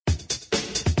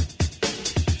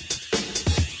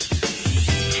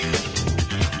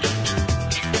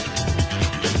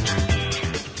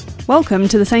Welcome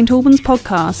to the St Albans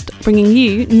podcast, bringing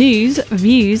you news,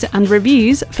 views and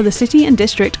reviews for the City and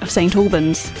District of St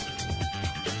Albans.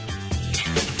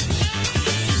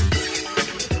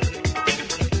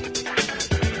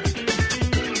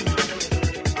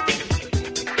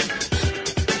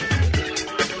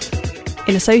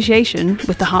 In association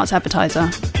with the Herts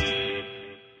Advertiser.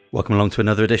 Welcome along to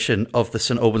another edition of the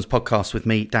St Albans podcast with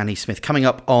me, Danny Smith. Coming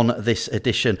up on this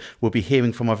edition, we'll be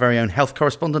hearing from our very own health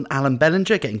correspondent, Alan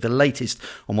Bellinger, getting the latest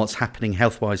on what's happening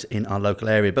health-wise in our local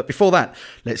area. But before that,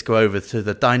 let's go over to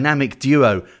the dynamic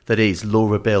duo that is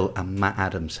Laura Bill and Matt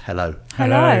Adams. Hello.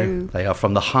 Hello. They are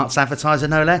from the Herts Advertiser,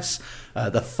 no less.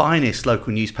 The finest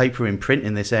local newspaper in print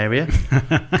in this area.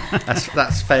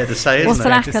 That's fair to say, isn't What's it?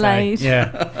 an accolade?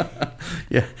 Yeah.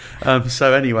 Yeah.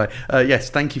 So anyway, yes,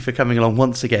 thank you for coming along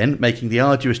once again, making the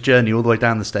arduous journey all the way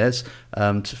down the stairs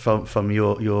from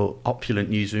your opulent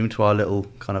newsroom to our little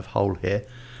kind of hole here.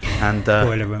 And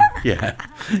boiler room. Yeah.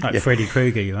 Like Freddy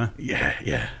Krueger, you are.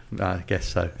 Yeah. I guess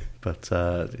so. But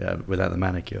without the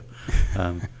manicure.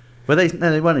 Well,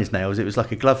 they weren't his nails. It was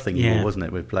like a glove thing, wasn't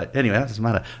it? With play. Anyway, that doesn't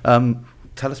matter.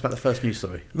 Tell us about the first news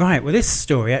story. Right. Well, this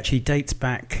story actually dates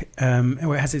back.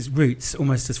 It has its roots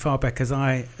almost as far back as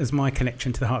my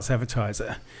connection to the Herts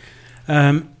Advertiser.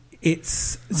 It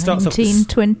starts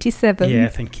 1927. Yeah,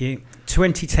 thank you.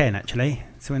 2010 actually.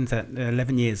 So when's that?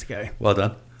 11 years ago. Well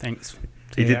done. Thanks.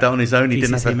 He did that on his own. He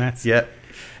didn't have maths. Yeah.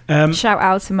 Shout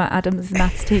out to Matt Adams,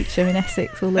 maths teacher in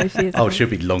Essex all those years ago. She'll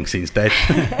be long since dead.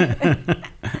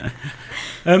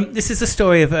 This is the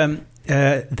story of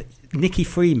Nikki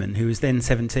Freeman, who was then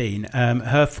 17.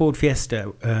 Her Ford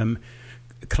Fiesta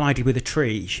collided with a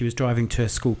tree. She was driving to a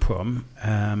school prom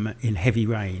in heavy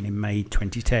rain in May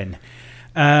 2010.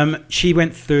 She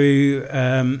went through...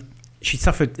 she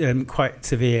suffered quite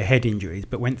severe head injuries,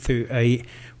 but went through a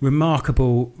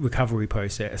remarkable recovery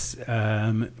process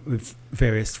with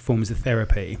various forms of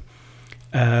therapy,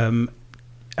 and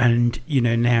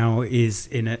now is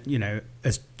in a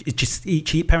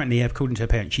apparently, according to her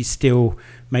parents, she's still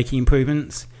making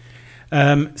improvements.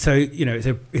 So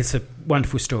it's a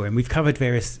wonderful story, and we've covered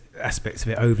various aspects of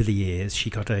it over the years. She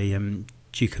got a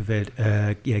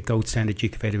gold standard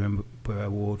Duke of Edinburgh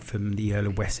award from the Earl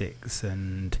of Wessex,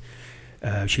 and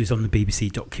she was on the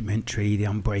BBC documentary The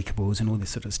Unbreakables and all this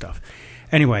sort of stuff.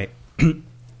 Anyway,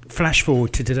 flash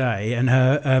forward to today, and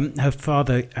her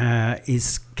father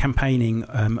is campaigning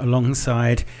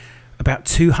alongside about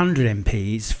 200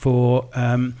 MPs for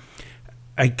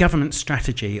a government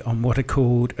strategy on what are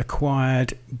called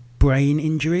acquired brain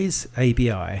injuries,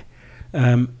 ABI.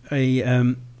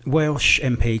 A Welsh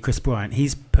MP, Chris Bryant,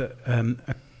 he's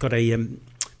got a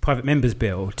private members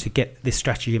bill to get this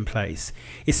strategy in place.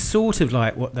 It's sort of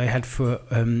like what they had for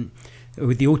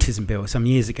with the autism bill some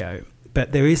years ago,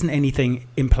 but there isn't anything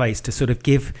in place to sort of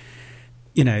give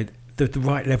the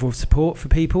right level of support for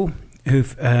people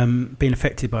who've been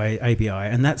affected by ABI,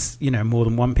 and that's more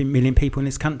than 1 million people in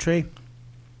this country.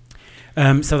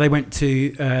 So they went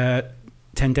to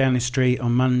 10 Downing Street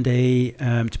on Monday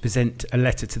to present a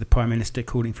letter to the Prime Minister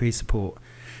calling for his support.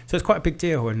 So it's quite a big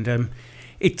deal, and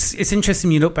it's interesting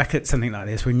when you look back at something like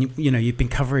this when you've been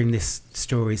covering this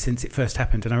story since it first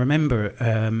happened. And I remember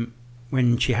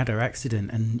when she had her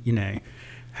accident, and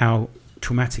how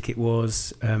traumatic it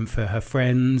was for her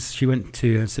friends. She went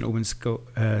to St Albans School,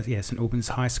 St Albans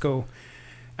High School,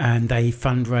 and they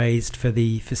fundraised for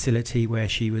the facility where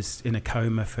she was in a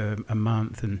coma for a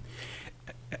month. And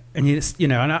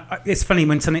it's funny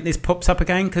when something like this pops up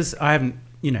again, because I haven't.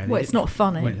 Well, it's not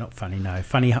funny. Well, not funny, no.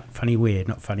 Funny, weird,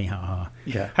 not funny, ha.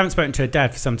 Yeah. Haven't spoken to her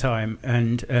dad for some time,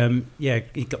 and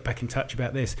he got back in touch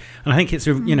about this. And I think it's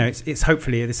it's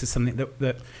hopefully this is something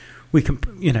that we can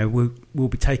will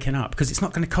be taken up, because it's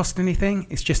not going to cost anything.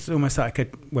 It's just almost like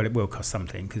it will cost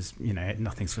something, because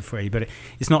nothing's for free, but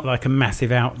it's not like a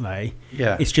massive outlay.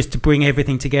 Yeah. It's just to bring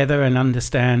everything together and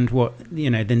understand what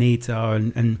the needs are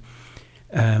and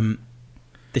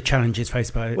the challenges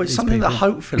faced by it's these something people. that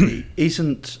hopefully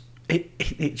isn't.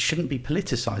 It shouldn't be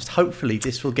politicised. Hopefully,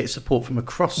 this will get support from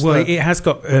across. Well, it has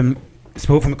got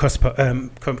support from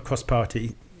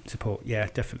cross-party support. Yeah,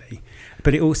 definitely.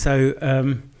 But it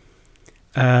also,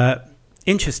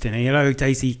 interestingly,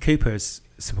 Daisy Cooper has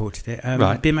supported it.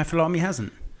 Right. BMF Alarmy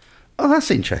hasn't. Oh,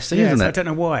 that's interesting, isn't so it? I don't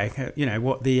know why.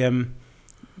 What the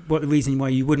reason why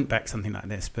you wouldn't back something like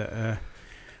this, but.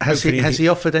 Has he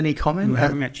offered any comment? We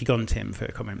haven't actually gone to him for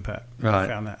a comment, but right.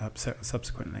 Found that up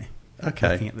subsequently.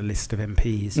 Okay. Looking at the list of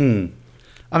MPs.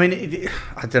 I mean,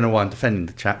 I don't know why I'm defending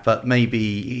the chap, but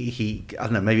maybe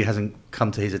maybe it hasn't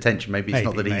come to his attention. Maybe it's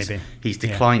not that he's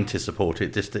declined to support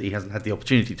it, just that he hasn't had the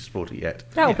opportunity to support it yet.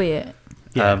 That'll be it.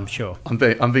 Yeah, sure. I'm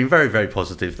being very, very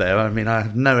positive there. I mean, I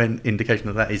have no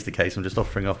indication that is the case. I'm just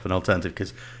offering up an alternative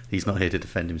because he's not here to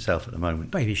defend himself at the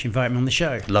moment. Maybe you should invite him on the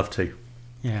show. Love to.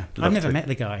 Yeah. Love I've never to. met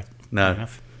the guy. No.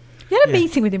 Enough. You had a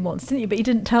meeting with him once, didn't you? But he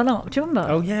didn't turn up. Do you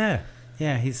remember? Oh, yeah.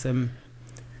 Yeah, he's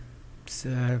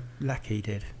lackey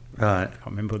did. Right. I can't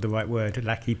remember the right word.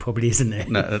 Lackey probably isn't it?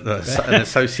 No, an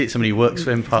associate, somebody who works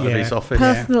for him, part of his office.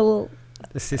 Personal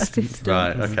assistant.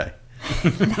 Right, okay.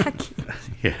 Lackey.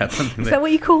 Yeah. Is that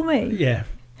what you call me? Yeah,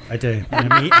 I do.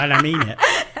 And I mean it.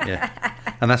 Yeah.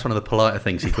 And that's one of the politer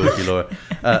things he calls you, Laura.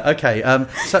 Okay,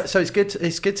 so it's good.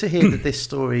 It's good to hear that this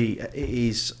story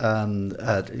is.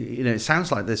 It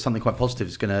sounds like there's something quite positive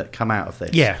is going to come out of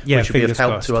this. Yeah, which will be of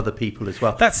help crossed. to other people as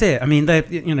well. That's it. I mean,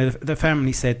 the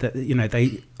family said that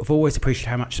they have always appreciated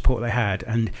how much support they had,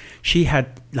 and she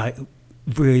had like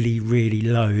really, really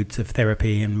loads of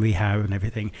therapy and rehab and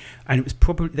everything, and it was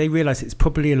probably they realised it's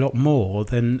probably a lot more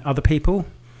than other people.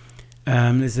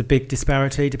 There's a big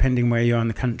disparity depending where you are in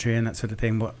the country and that sort of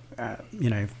thing. What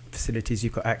facilities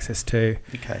you've got access to.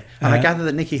 Okay, and I gather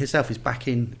that Nikki herself is back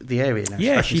in the area now.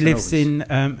 Yeah, she lives in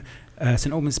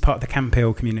St Albans, part of the Camp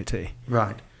Hill community.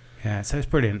 Right. Yeah, so it's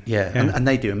brilliant. Yeah. And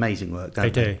they do amazing work.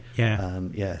 Don't they? They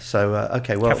do. Yeah. So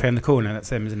okay, well, Cafe on the Corner. That's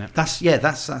them, isn't it?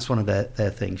 That's one of their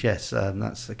things. Yes,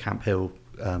 that's the Camp Hill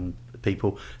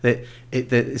people.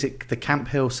 Is it the Camp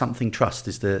Hill something Trust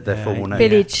is their formal name?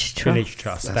 Village Trust. Village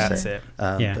Trust. That's it.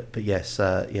 But yes,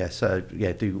 so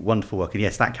do wonderful work. And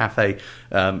yes, that cafe.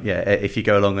 If you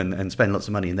go along and spend lots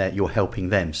of money in there, you're helping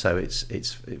them. So it's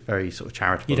very sort of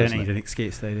charitable. You don't need an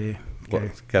excuse, though, do you?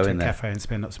 Go to in a there, cafe and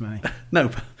spend lots of money. No,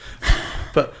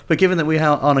 but given that we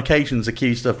are on occasions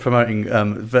accused of promoting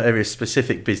various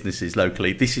specific businesses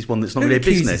locally, this is one that's not really a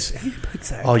business. Who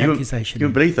puts that You accusation?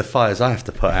 wouldn't believe the fires I have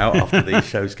to put out after these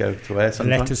shows go to air.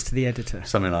 Sometimes. Letters to the editor,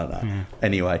 something like that. Yeah.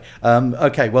 Anyway,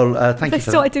 okay. Well, thank you. They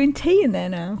started doing tea in there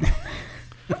now.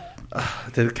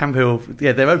 The Camp Hill,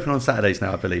 they're open on Saturdays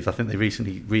now, I believe. I think they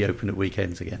recently reopened at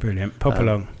weekends again. Brilliant. Pop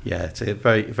along. Yeah, it's a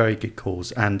very, very good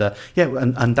cause. And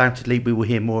and undoubtedly we will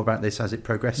hear more about this as it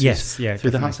progresses. Yes, yeah,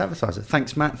 through definitely. the Hearts Advertiser.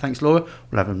 Thanks, Matt. Thanks, Laura.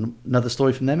 We'll have another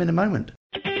story from them in a moment.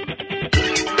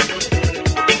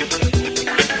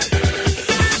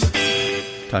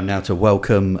 Time now to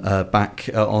welcome back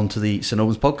onto the St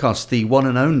Albans podcast, the one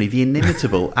and only, the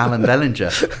inimitable Alan Bellinger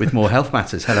with More Health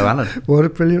Matters. Hello, Alan. What a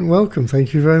brilliant welcome.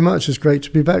 Thank you very much. It's great to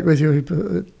be back with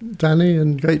you, Danny,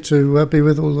 and great to be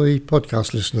with all the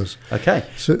podcast listeners. Okay.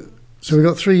 So we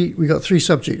got three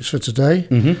subjects for today.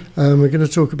 Mm-hmm. We're going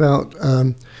to talk about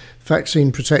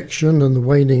vaccine protection and the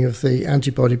waning of the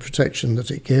antibody protection that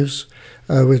it gives.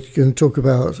 We're going to talk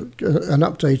about an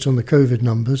update on the COVID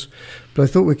numbers, but I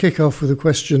thought we'd kick off with a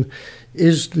question: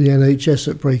 is the NHS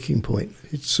at breaking point?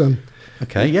 It's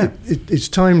okay, yeah. It's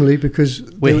timely because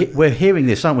we're hearing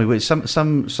this, aren't we?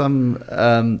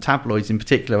 Some tabloids in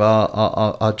particular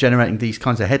are generating these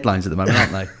kinds of headlines at the moment,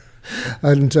 aren't they?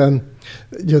 And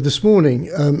this morning,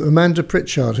 Amanda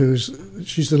Pritchard,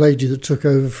 she's the lady that took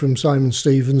over from Simon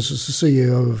Stevens as the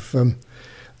CEO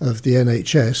of the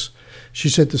NHS. She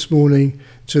said this morning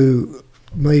to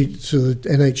the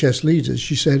NHS leaders,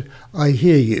 she said, "I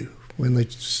hear you," when they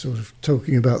sort of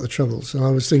talking about the troubles. And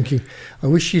I was thinking, I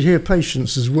wish she'd hear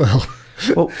patients as well.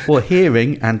 Well,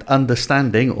 hearing and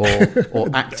understanding or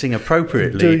acting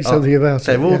appropriately, doing something about it.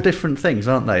 They're all different things,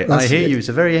 aren't they? I hear you. It's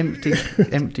a very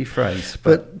empty phrase.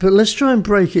 But let's try and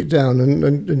break it down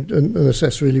and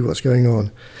assess really what's going on.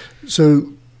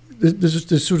 So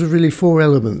there's sort of really four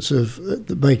elements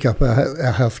that make up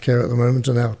our healthcare at the moment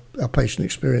and our patient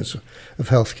experience of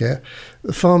healthcare.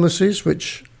 The pharmacies,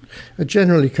 which are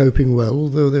generally coping well,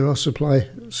 although there are supply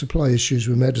issues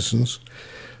with medicines.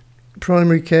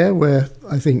 Primary care, where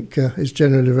I think it's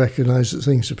generally recognised that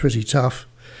things are pretty tough.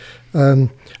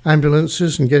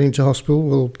 Ambulances and getting to hospital,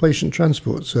 well, patient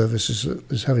transport services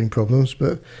is having problems,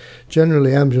 but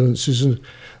generally ambulances, and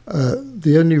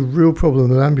the only real problem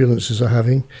that ambulances are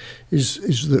having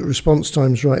is that response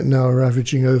times right now are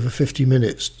averaging over 50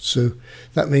 minutes. So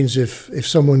that means if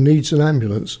someone needs an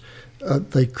ambulance,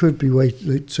 they could be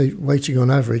waiting on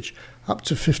average up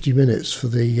to 50 minutes for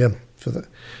the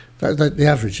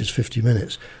average is 50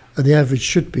 minutes, and the average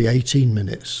should be 18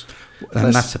 minutes.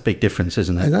 And that's a big difference,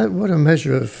 isn't it? And what a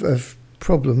measure of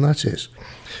problem that is.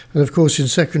 And of course, in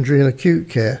secondary and acute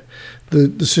care,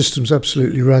 the system's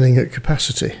absolutely running at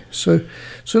capacity. So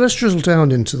let's drill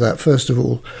down into that first of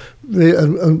all.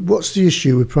 And what's the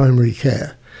issue with primary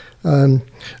care? And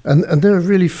there are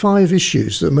really 5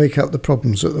 issues that make up the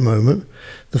problems at the moment.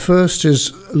 The first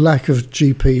is lack of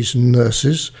GPs and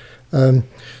nurses. The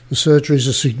surgeries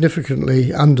are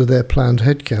significantly under their planned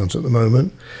headcount at the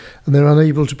moment, and they're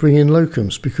unable to bring in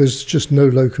locums because there's just no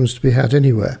locums to be had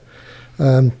anywhere.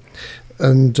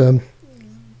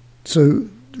 So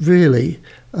really,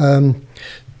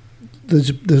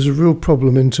 there's a real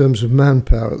problem in terms of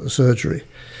manpower at the surgery.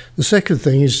 The second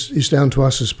thing is down to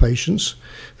us as patients.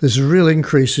 There's a real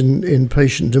increase in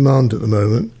patient demand at the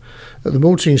moment. At the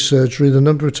Maltings surgery, the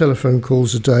number of telephone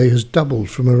calls a day has doubled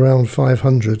from around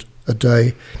 500 a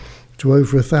day to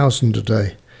over 1,000 a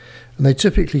day. And they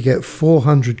typically get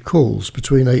 400 calls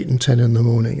between 8 and 10 in the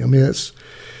morning. I mean,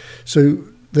 so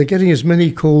they're getting as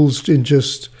many calls in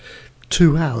just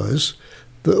 2 hours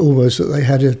that they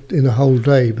had it in a whole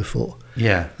day before.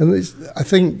 Yeah. And I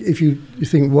think if you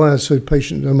think, why is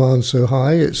patient demand so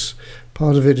high, it's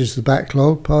part of it is the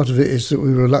backlog, part of it is that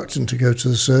we were reluctant to go to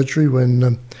the surgery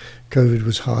when COVID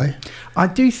was high. I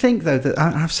do think, though, that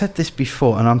I've said this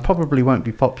before, and I probably won't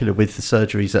be popular with the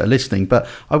surgeries that are listening, but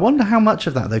I wonder how much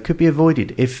of that, though, could be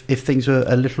avoided if things were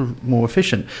a little more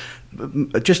efficient.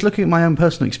 Just looking at my own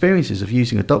personal experiences of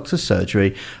using a doctor's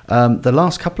surgery, the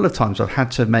last couple of times I've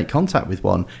had to make contact with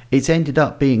one, it's ended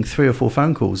up being 3 or 4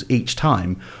 phone calls each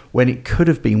time when it could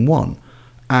have been one.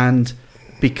 And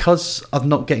because of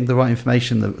not getting the right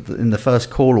information in the first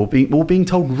call, or being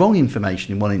told wrong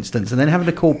information in one instance, and then having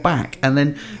to call back, and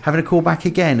then having to call back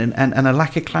again, and a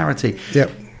lack of clarity.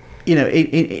 Yep. You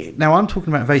know, now I'm talking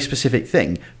about a very specific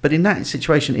thing, but in that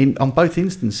situation, on both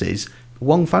instances,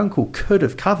 one phone call could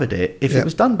have covered it if it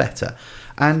was done better.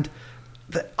 And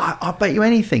I bet you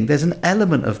anything, there's an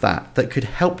element of that could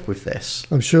help with this.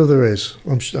 I'm sure there is.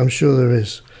 I'm sure there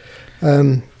is.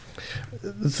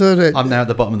 The third, I'm now at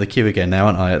the bottom of the queue again now,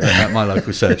 aren't I, at my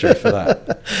local surgery for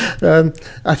that?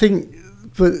 I think,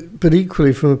 but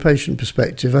equally from a patient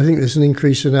perspective, I think there's an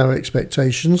increase in our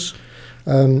expectations.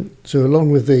 So along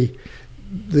with the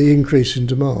increase in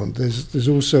demand, there's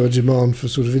also a demand for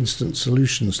sort of instant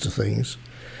solutions to things.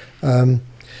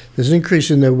 There's an increase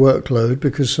in their workload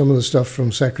because some of the stuff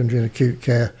from secondary and acute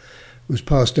care was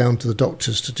passed down to the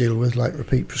doctors to deal with, like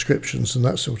repeat prescriptions and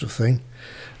that sort of thing.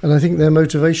 And I think their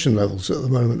motivation levels at the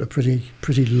moment are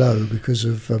pretty low because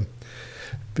of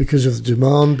the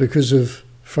demand, because of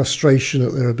frustration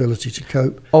at their ability to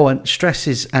cope. Oh, and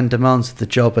stresses and demands of the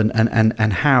job,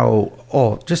 and how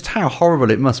horrible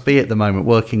it must be at the moment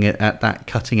working at that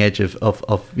cutting edge of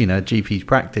GP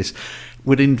practice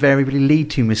would invariably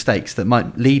lead to mistakes that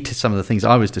might lead to some of the things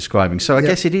I was describing. So I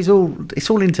guess it's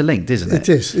all interlinked, isn't it?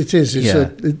 It is.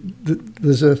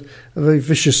 There's a very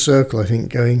vicious circle, I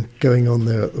think, going on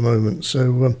there at the moment.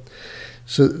 So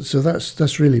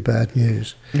that's really bad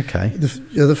news. Okay.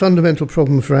 The fundamental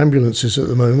problem for ambulances at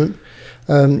the moment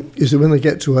is that when they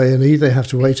get to A&E, they have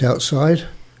to wait outside.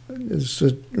 There's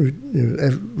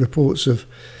reports of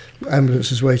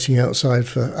ambulances waiting outside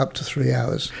for up to 3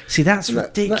 hours. See, that's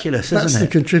ridiculous, isn't it? That's the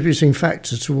contributing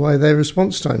factor to why their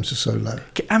response times are so low.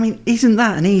 I mean, isn't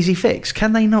that an easy fix?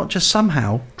 Can they not just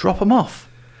somehow drop them off?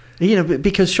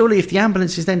 Because surely if the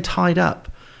ambulance is then tied up,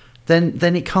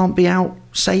 then it can't be out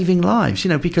saving lives,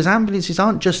 because ambulances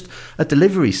aren't just a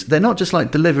delivery. They're not just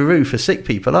like Deliveroo for sick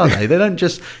people, are they? They don't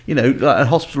just, like a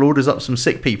hospital orders up some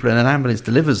sick people and an ambulance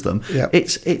delivers them. Yep.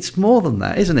 It's more than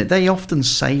that, isn't it? They often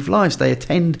save lives. They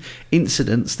attend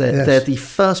incidents. They're the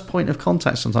first point of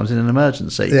contact sometimes in an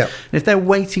emergency. Yep. And if they're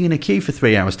waiting in a queue for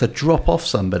 3 hours to drop off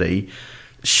somebody,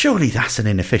 surely that's an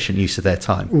inefficient use of their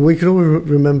time. Well, we can all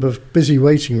remember busy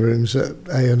waiting rooms at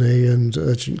A&E and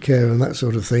urgent care and that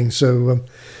sort of thing. So,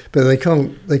 but they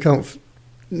can't. They've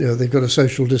got a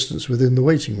social distance within the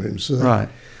waiting rooms. So right.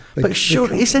 But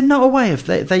surely, is there not a way of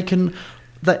they can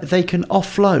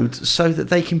offload so that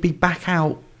they can be back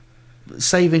out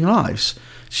saving lives?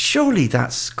 Surely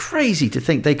that's crazy to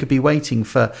think they could be waiting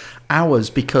for hours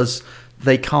because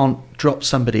they can't drop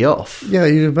somebody off. Yeah,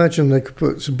 you'd imagine they could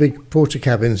put some big porta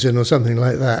cabins in or something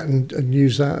like that and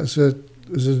use that as an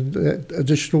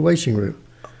additional waiting room.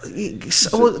 There's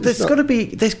got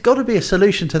to be a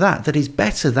solution to that is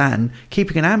better than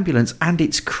keeping an ambulance and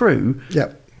its crew.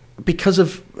 Yep. Because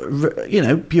of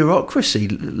bureaucracy,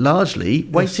 largely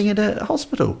waiting at a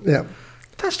hospital. Yeah.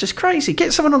 That's just crazy.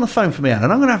 Get someone on the phone for me,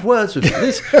 Alan. I'm going to have words with you.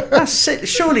 That's it.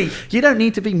 Surely you don't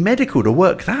need to be medical to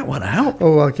work that one out.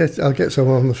 Oh, I'll get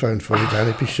someone on the phone for you,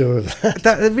 Danny. Be sure of that.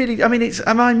 That really, I mean,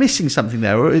 am I missing something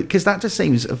there? Because that just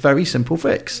seems a very simple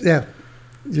fix. Yeah,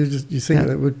 you think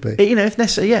that would be. If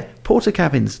necessary, porta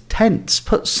cabins, tents,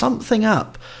 put something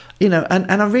up. And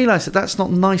I realise that's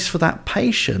not nice for that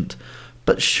patient,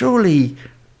 but surely,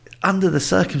 under the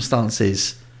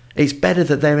circumstances, it's better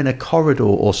that they're in a corridor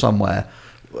or somewhere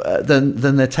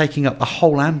then they're taking up a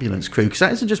whole ambulance crew, because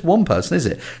that isn't just one person, is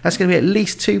it? That's going to be at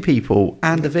least 2 people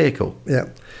and a vehicle. Yeah.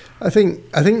 I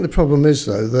think the problem is,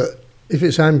 though, that if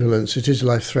it's ambulance, it is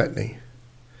life-threatening,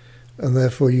 and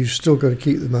therefore you've still got to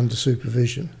keep them under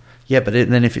supervision. Yeah, but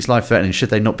then if it's life-threatening,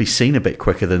 should they not be seen a bit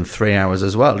quicker than 3 hours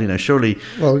as well? Surely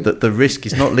the risk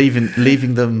is not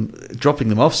leaving them, dropping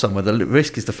them off somewhere. The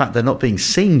risk is the fact they're not being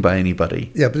seen by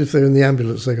anybody. Yeah, but if they're in the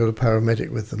ambulance, they've got a paramedic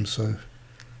with them, so...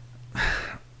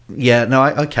 Yeah, no,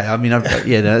 okay. I mean,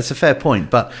 that's a fair point,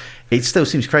 but it still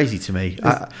seems crazy to me.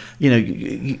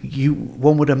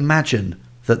 One would imagine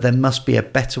that there must be a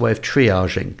better way of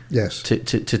triaging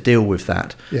to deal with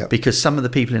that, because some of the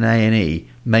people in A&E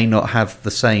may not have the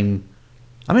same.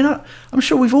 I mean, I'm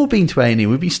sure we've all been to A&E.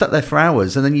 We've been stuck there for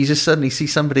hours, and then you just suddenly see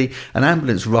an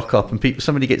ambulance rock up, and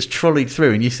somebody gets trolleyed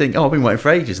through, and you think, oh, I've been waiting for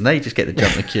ages, and they just get to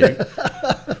jump the queue.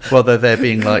 While they're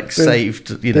being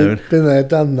saved, Been there,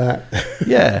 done that.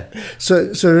 Yeah.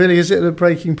 So really, is it a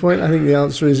breaking point? I think the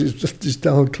answer is it's just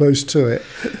darn close to it.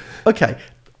 Okay.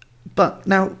 But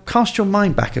now, cast your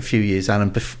mind back a few years,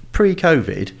 Alan,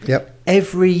 pre-COVID. Yep.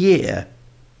 Every year,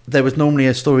 there was normally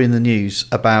a story in the news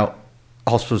about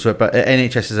hospitals,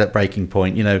 NHS is at breaking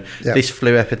point. This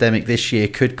flu epidemic this year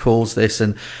could cause this.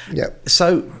 And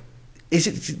so,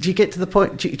 do you get to the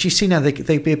point, do you see now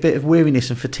there'd be a bit of weariness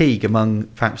and fatigue among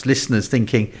perhaps listeners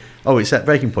thinking, oh, it's at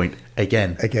breaking point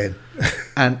again.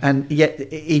 and yet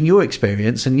in your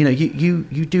experience, and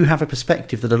you do have a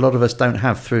perspective that a lot of us don't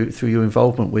have through your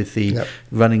involvement with the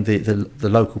running the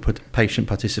local patient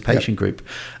participation group.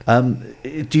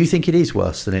 Do you think it is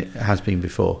worse than it has been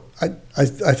before? I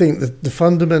think that the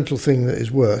fundamental thing that is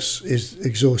worse is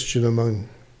exhaustion among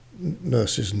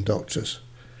nurses and doctors.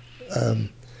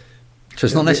 So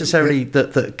it's not necessarily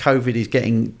that COVID is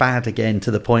getting bad again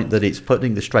to the point that it's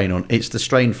putting the strain on. It's the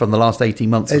strain from the last 18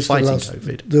 months of fighting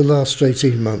COVID. The last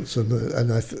 18 months,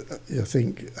 and I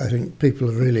think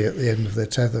people are really at the end of their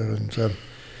tether, and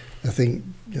I think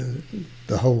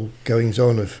the whole goings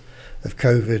on of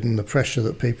COVID and the pressure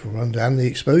that people were under and the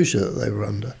exposure that they were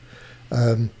under,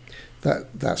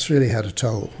 that's really had a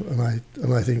toll,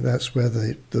 and I think that's where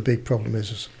the big problem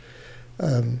is.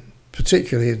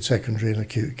 Particularly in secondary and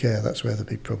acute care, that's where the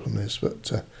big problem is.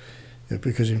 But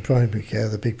because in primary care,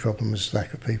 the big problem is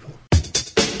lack of people.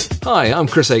 Hi, I'm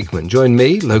Chris Aikman. Join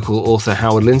me, local author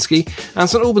Howard Linsky, and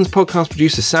St Albans podcast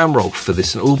producer Sam Rolfe for the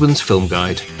St Albans Film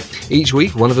Guide. Each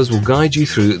week, one of us will guide you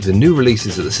through the new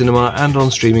releases at the cinema and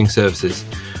on streaming services.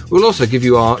 We'll also give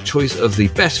you our choice of the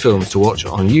best films to watch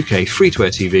on UK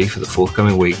free-to-air TV for the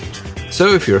forthcoming week.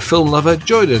 So if you're a film lover,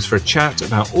 join us for a chat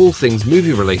about all things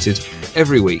movie-related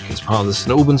every week as part of the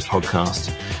St Albans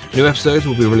podcast. New episodes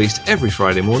will be released every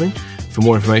Friday morning. For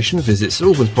more information, visit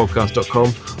stalbanspodcast.com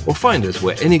or find us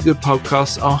where any good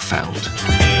podcasts are found.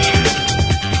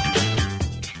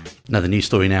 Another news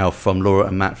story now from Laura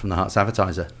and Matt from the Herts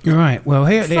Advertiser. You're right. Well,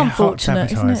 here at the Herts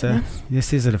unfortunate, Advertiser,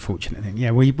 this is an unfortunate thing.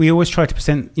 Yeah, we always try to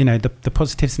present, the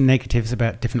positives and negatives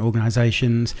about different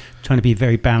organisations, trying to be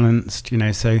very balanced.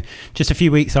 So just a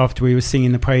few weeks after we were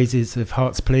singing the praises of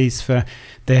Herts Police for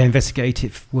their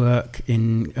investigative work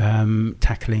in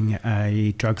tackling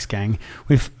a drugs gang,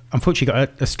 we've unfortunately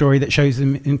got a story that shows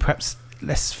them in perhaps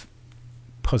less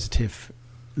positive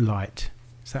light.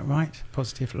 Is that right?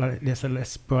 Positive light, there's a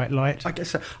less bright light. I guess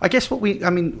so. I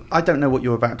don't know what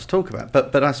you're about to talk about,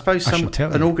 but I suppose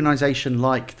an organisation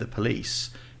like the police,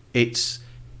 it's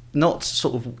not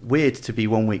sort of weird to be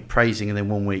 1 week praising and then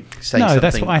 1 week saying something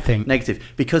that's what I think. Negative,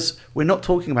 because we're not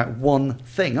talking about one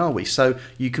thing, are we? So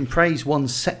you can praise one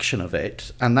section of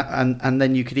it, and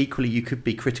then you could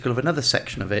be critical of another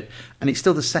section of it, and it's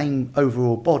still the same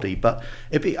overall body. But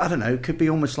it could be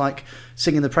almost like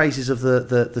singing the praises of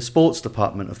the sports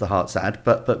department of the Herts Ad,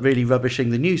 but really rubbishing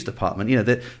the news department.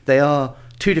 That they are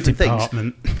two different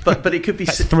things. But it could be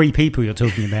that's 3 people you're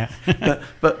talking about.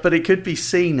 but it could be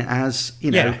seen as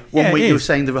 1 week you're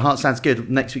saying the Herts Ad's good,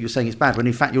 next week you're saying it's bad, when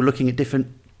in fact you're looking at different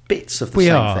bits of the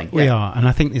same thing. We are, and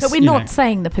I think this. But we're not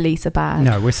saying the police are bad.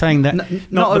 No, we're saying that not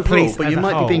the overall, police, but you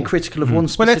might be being critical of one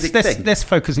specific thing. Let's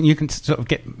focus, and you can sort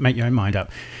of make your own mind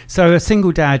up. So a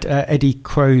single dad, Eddie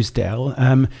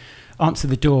Crosdale,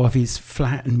 answered the door of his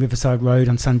flat in Riverside Road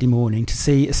on Sunday morning to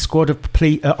see a squad of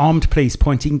armed police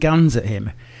pointing guns at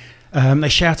him. They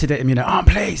shouted at him, armed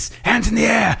police, hands in the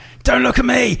air, don't look at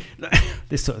me,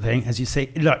 this sort of thing, as you see,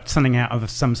 like something out of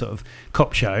some sort of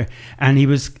cop show. And he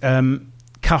was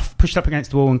cuffed, pushed up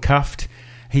against the wall and cuffed.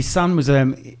 His son was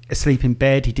asleep in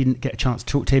bed. He didn't get a chance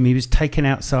to talk to him. He was taken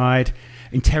outside,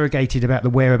 interrogated about the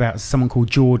whereabouts of someone called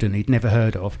Jordan he'd never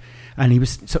heard of. And he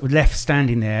was sort of left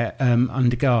standing there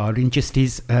under guard in just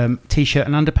his T-shirt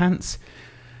and underpants.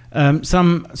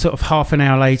 Some sort of half an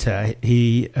hour later,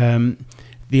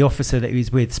 the officer that he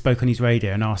was with spoke on his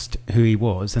radio and asked who he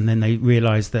was, and then they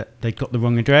realised that they'd got the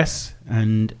wrong address,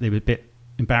 and they were a bit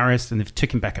embarrassed, and they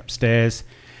took him back upstairs,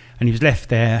 and he was left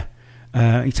there.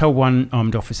 He told one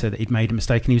armed officer that he'd made a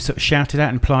mistake, and he was sort of shouted at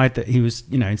and implied that he was,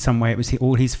 in some way it was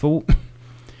all his fault.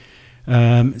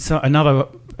 So another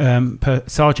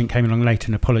sergeant came along later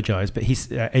and apologised, but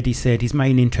Eddie said his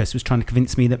main interest was trying to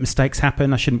convince me that mistakes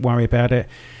happen, I shouldn't worry about it,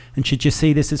 and should just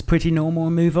see this as pretty normal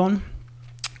and move on.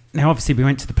 Now, obviously, we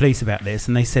went to the police about this,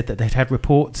 and they said that they'd had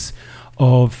reports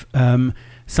of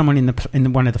someone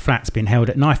in one of the flats being held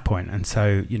at knife point, and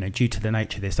so due to the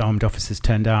nature of this, armed officers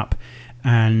turned up,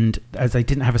 and as they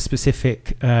didn't have a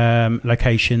specific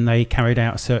location, they carried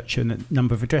out a search on a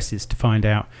number of addresses to find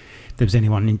out if there was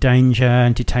anyone in danger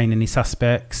and detain any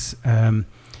suspects, and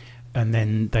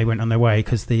then they went on their way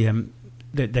because they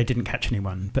didn't catch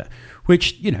anyone. But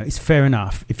which is fair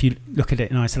enough if you look at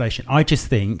it in isolation. I just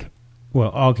think,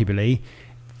 well, arguably,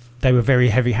 they were very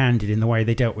heavy-handed in the way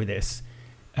they dealt with this.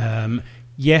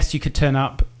 Yes, you could turn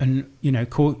up and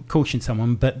caution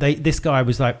someone, but this guy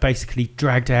was basically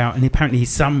dragged out, and apparently his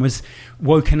son was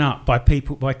woken up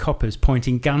by coppers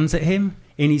pointing guns at him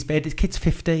in his bed. His kid's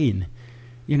 15.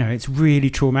 It's really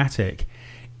traumatic.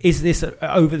 Is this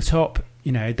over the top?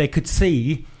 They could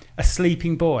see a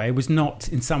sleeping boy was not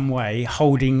in some way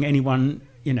holding anyone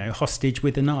hostage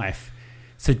with a knife.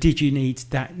 So did you need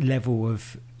that level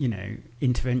of,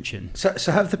 intervention?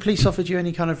 So have the police offered you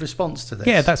any kind of response to this?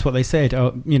 Yeah, that's what they said.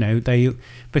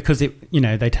 Because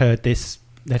they'd heard this,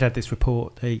 they'd had this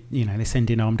report. They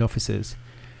send in armed officers.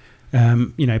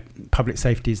 Public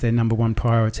safety is their number one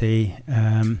priority.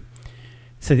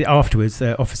 So afterwards,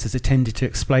 the officers attended to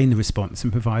explain the response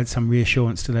and provide some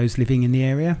reassurance to those living in the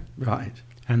area. Right.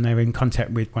 And they were in contact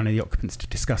with one of the occupants to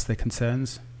discuss their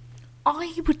concerns.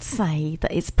 I would say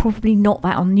that it's probably not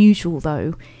that unusual,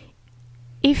 though.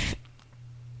 If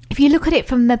you look at it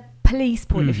from the police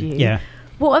point of view,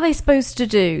 what are they supposed to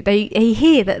do? They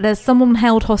hear that there's someone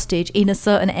held hostage in a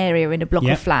certain area in a block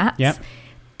of flats.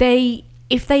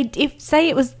 If say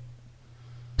it was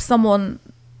someone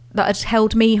that had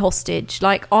held me hostage,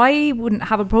 I wouldn't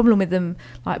have a problem with them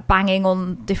banging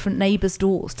on different neighbours'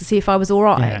 doors to see if I was all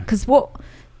right. Because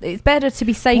it's better to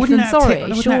be safe than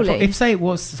sorry, surely. If say it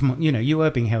was someone, you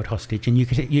were being held hostage, and you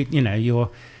could, your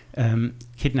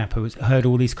kidnapper heard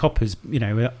all these coppers,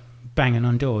 banging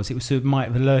on doors. It might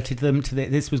have alerted them to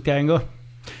this was going on.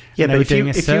 Yeah, but if you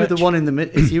were the one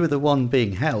if you were the one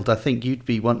being held, I think you'd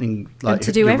be wanting to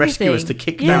do your everything. rescuers to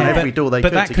kick down every door they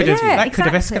could. But that could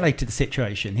have escalated the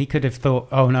situation. He could have thought,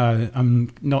 "Oh no,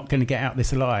 I'm not going to get out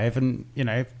this alive," and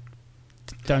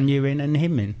done you in and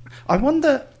him in. I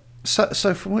wonder.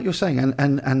 So from what you're saying,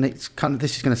 and it's kind of,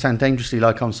 this is going to sound dangerously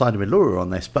like I'm siding with Laura on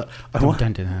this, but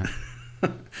don't do that.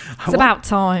 It's about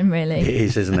time, really. It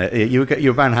is, isn't it?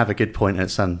 You're bound to have a good point at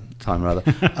some time, rather.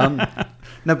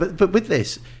 No, but with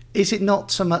this, is it not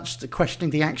so much the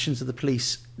questioning the actions of the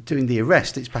police doing the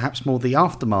arrest? It's perhaps more the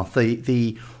aftermath,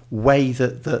 the way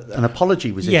that an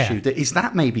apology was issued. Is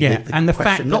that maybe the and the question?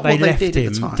 fact Not that they what left did him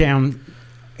at the time. down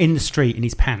in the street in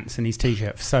his pants and his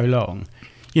t-shirt for so long.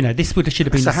 This should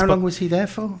have been. So how long was he there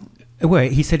for? Well,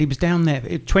 he said he was down there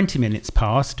 20 minutes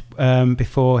past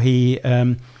before he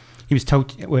was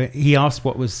told. He asked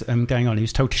what was going on. He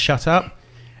was told to shut up,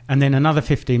 and then another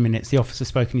 15 minutes. The officer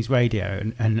spoke on his radio,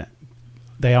 and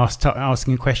they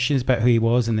asking questions about who he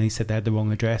was, and then he said they had the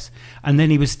wrong address, and then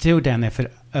he was still down there for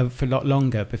a lot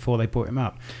longer before they brought him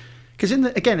up. Because in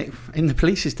the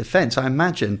police's defence, I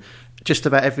imagine just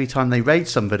about every time they raid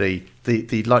somebody,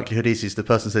 the likelihood is the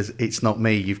person says, "It's not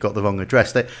me, you've got the wrong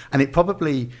address." They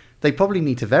probably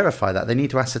need to verify that. They need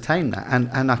to ascertain that,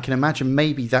 and I can imagine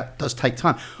maybe that does take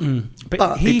time.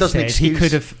 But he it doesn't said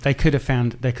excuse... they could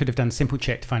have done a simple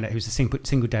check to find out he was a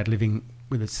single dad living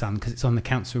with his son, because it's on the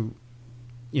council.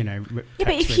 But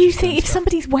if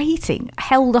somebody's waiting,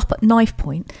 held up at knife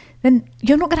point, then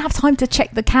you're not going to have time to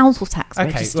check the council tax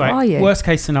register, are you? Worst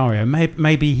case scenario,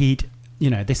 maybe he'd,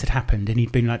 this had happened and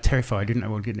he'd been terrified, didn't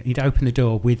know what he'd open the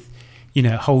door with,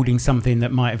 holding something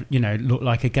that might have, looked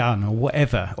like a gun or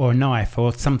whatever, or a knife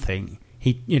or something.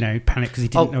 He, panicked because he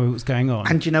didn't know what was going on.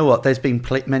 And you know what? There's been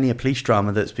many a police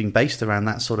drama that's been based around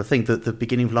that sort of thing. The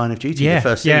beginning of Line of Duty, the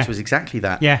first series was exactly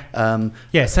that.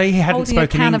 Say he hadn't holding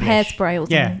spoken a can English. of hairspray or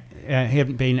something. He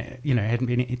hadn't been,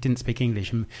 he didn't speak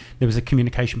English, and there was a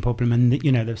communication problem, and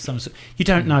there was some. You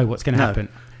don't know what's going to happen.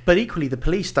 But equally, the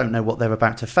police don't know what they're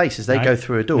about to face as they go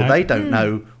through a door. They don't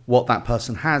know what that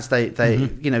person has.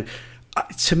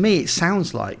 To me, it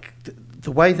sounds like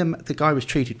the way the guy was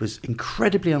treated was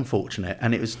incredibly unfortunate,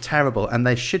 and it was terrible. And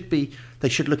they should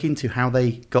look into how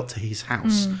they got to his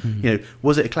house. You know,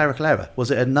 was it a clerical error?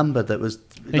 Was it a number that was?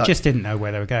 They just didn't know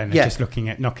where they were going. They're just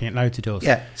knocking at loads of doors.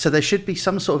 Yeah. So there should be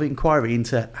some sort of inquiry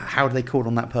into how they called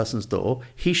on that person's door.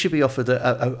 He should be offered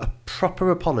a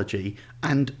proper apology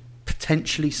and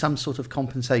potentially some sort of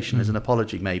compensation as an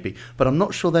apology, maybe. But I'm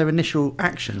not sure their initial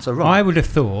actions are right. I would have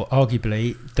thought,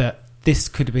 arguably, that this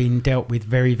could have been dealt with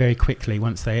very, very quickly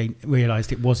once they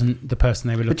realised it wasn't the person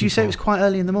they were looking for. But you say it was quite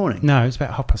early in the morning? No, it was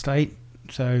about 8:30.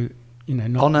 So, you know,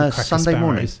 not on a Sunday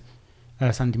morning.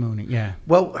 Sunday morning, yeah.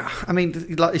 Well, I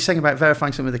mean, like you're saying about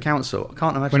verifying something with the council, I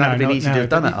can't imagine that would have been easy to have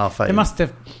done at 8:30. They must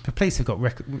have. The police have got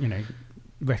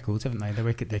records, haven't they?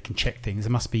 They can check things.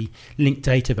 There must be linked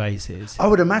databases. I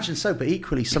would imagine so, but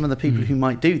equally, some of the people who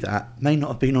might do that may not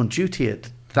have been on duty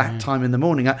at that time in the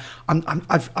morning.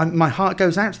 My heart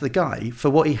goes out to the guy for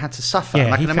what he had to suffer.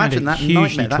 Yeah, I can imagine that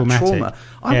nightmare, that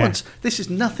trauma. This is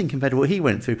nothing compared to what he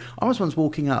went through. I was once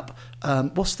walking up,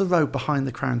 what's the road behind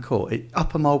the Crown Court?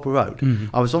 Upper Marlborough Road.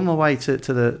 I was on my way to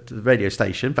the radio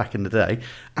station back in the day,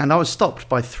 and I was stopped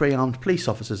by 3 armed police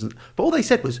officers. But all they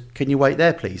said was, "Can you wait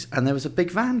there, please?" And there was a big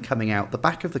van coming out the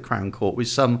back of the Crown Court with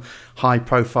some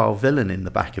high-profile villain in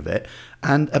the back of it.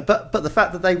 And but the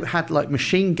fact that they had like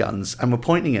machine guns and were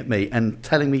pointing at me and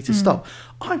telling me to stop,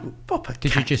 I would proper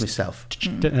catch myself.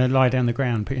 Lie down the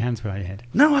ground, put your hands behind your head?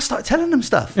 No, I started telling them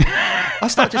stuff. I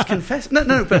started just confessing.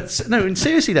 And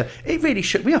seriously though, it really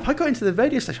shook me up. I got into the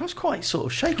radio station. I was quite sort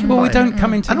of shaken. Well, we don't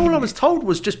come into. And all I was told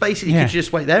was just basically, could you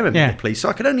just wait there a minute, please? So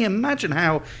I could only imagine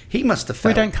how he must have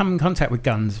felt. We don't come in contact with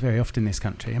guns very often in this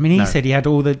country. I mean, he said he had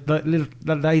all the little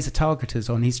laser targeters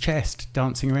on his chest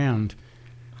dancing around.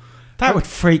 That would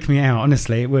freak me out,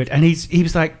 honestly. It would. And he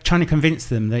was like trying to convince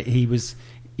them that he was,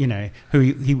 you know, who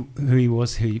he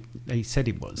was, who they said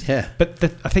he was. Yeah. But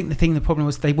I think the problem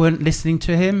was they weren't listening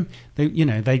to him. They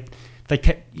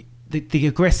kept the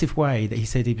aggressive way that he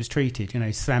said he was treated. You know,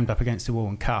 slammed up against the wall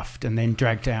and cuffed, and then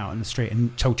dragged out on the street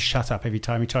and told to shut up every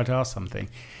time he tried to ask something.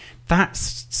 That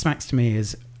smacks to me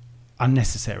as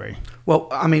unnecessary. Well,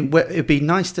 I mean, it'd be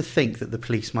nice to think that the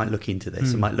police might look into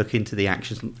this and might look into the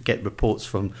actions and get reports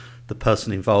from the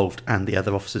person involved and the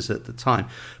other officers at the time.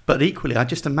 But equally, I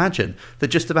just imagine that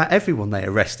just about everyone they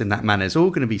arrest in that manner is all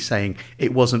going to be saying,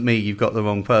 "It wasn't me, you've got the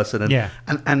wrong person."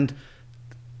 And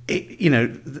it, you know,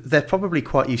 they're probably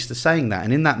quite used to saying that.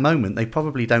 And in that moment, they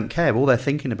probably don't care. All they're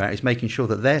thinking about is making sure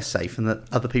that they're safe and that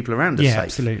other people around are safe.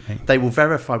 Absolutely. They will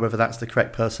verify whether that's the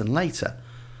correct person later.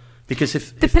 Because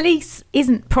if the police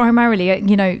isn't primarily,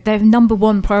 you know, their number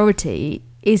one priority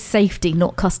is safety,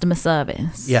 not customer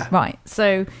service. Yeah. Right.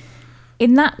 So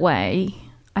in that way,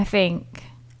 I think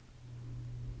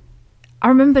I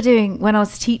remember doing, when I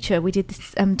was a teacher, we did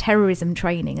this terrorism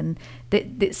training,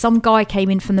 and some guy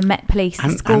came in from the Met Police.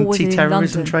 The school was in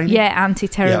London. Training? Yeah,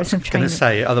 anti-terrorism training. I was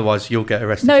going to say, otherwise you'll get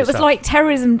arrested. No, it was like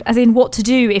terrorism, as in what to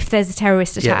do if there's a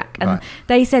terrorist attack. Yeah, and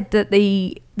they said that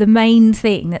the main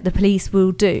thing that the police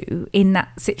will do in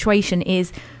that situation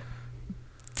is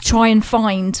try and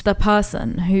find the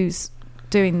person who's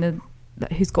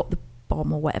got the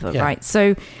bomb or whatever, right?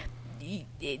 So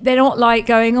they're not like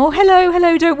going, "Oh,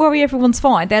 hello, don't worry, everyone's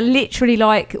fine." They're literally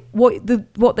like, what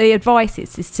the advice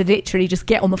is to literally just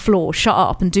get on the floor, shut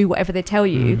up, and do whatever they tell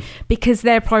you, because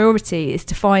their priority is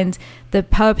to find the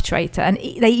perpetrator. And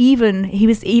he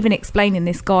was even explaining,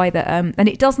 this guy, that and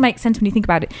it does make sense when you think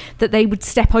about it, that they would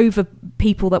step over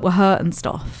people that were hurt and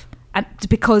stuff, and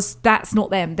because that's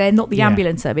not them. They're not the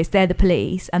ambulance service. They're the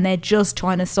police, and they're just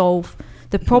trying to solve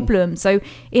the problem. So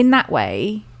in that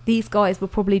way, these guys were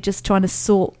probably just trying to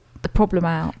sort the problem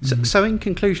out. So in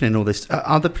conclusion, in all this,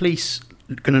 are the police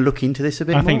going to look into this a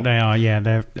bit more? I think they are,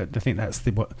 yeah. I think that's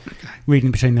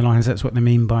reading between the lines, that's what they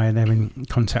mean by they're in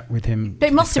contact with him. But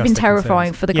it must have been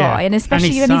terrifying for the guy, and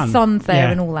especially when his son's there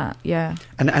and all that,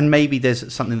 And maybe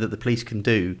there's something that the police can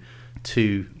do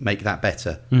to make that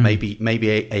better. Maybe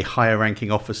a higher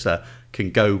ranking officer can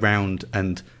go round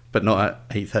but not at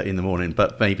 8:30 in the morning,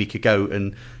 but maybe could go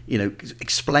and, you know,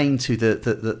 explain to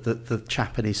the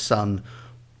chap and his son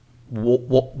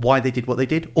why they did what they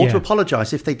did, or to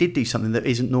apologise if they did do something that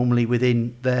isn't normally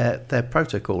within their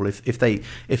protocol. If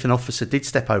an officer did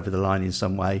step over the line in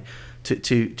some way,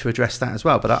 to address that as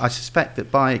well. But I suspect that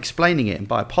by explaining it and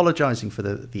by apologising for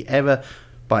the error,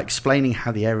 by explaining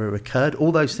how the error occurred,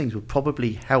 all those things would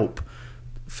probably help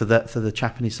for the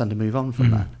chap and his son to move on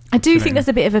from that. I do think there's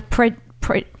a bit of a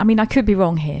I mean, I could be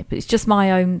wrong here, but it's just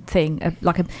my own thing,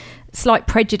 like a slight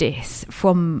prejudice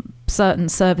from certain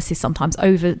services sometimes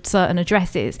over certain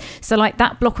addresses. So like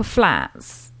that block of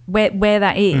flats where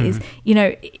that is, you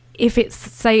know, if it's,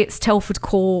 say it's Telford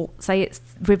Court, say it's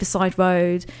Riverside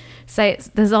Road, say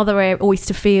there's other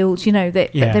Oyster Fields, that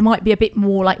they might be a bit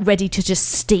more like ready to just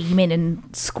steam in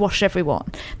and squash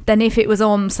everyone than if it was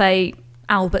on, say,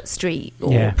 Albert Street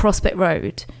or Prospect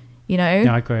Road.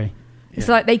 Yeah, I agree. It's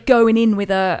like they going in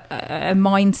with a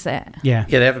mindset. Yeah,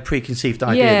 they have a preconceived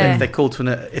idea. Yeah. If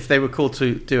they were called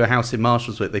to do a house in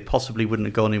Marshalswick, they possibly wouldn't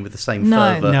have gone in with the same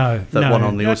fervour that one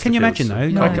on the Oyster Can you Fields.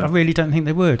 imagine though? I really don't think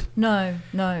they would. No.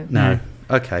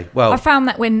 Okay, well, I found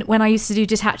that when I used to do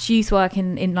detached youth work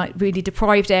in like really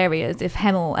deprived areas of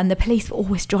Hemel, and the police were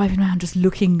always driving around just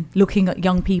looking at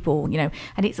young people,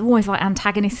 and it's always like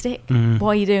antagonistic. Why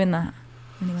are you doing that?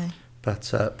 Anyway.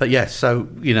 But yeah, so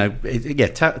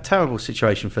terrible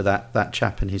situation for that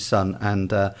chap and his son,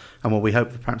 and we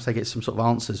hope that perhaps they get some sort of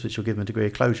answers which will give them a degree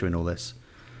of closure in all this.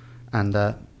 And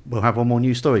we'll have one more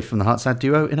news story from the Heartside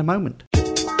duo in a moment.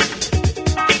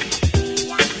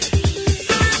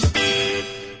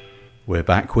 We're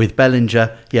back with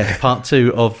Bellinger. Yes, part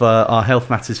 2 of our Health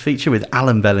Matters feature with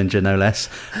Alan Bellinger, no less.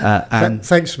 And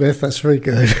thanks, Smith. That's very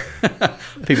good.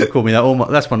 People call me that.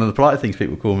 That's one of the polite things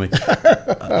people call me.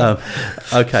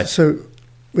 Okay. So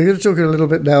we're going to talk a little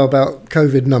bit now about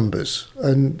COVID numbers,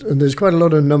 and there's quite a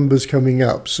lot of numbers coming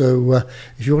up. So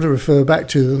if you want to refer back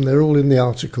to them, they're all in the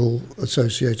article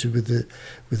associated with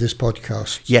this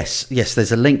podcast. Yes.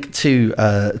 There's a link to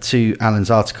Alan's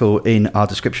article in our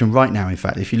description right now. In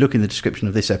fact, if you look in the description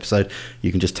of this episode, you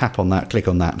can just tap on that, click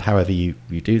on that, however you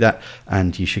do that,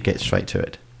 and you should get straight to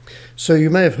it. So you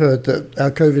may have heard that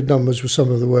our COVID numbers were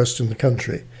some of the worst in the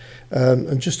country.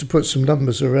 And just to put some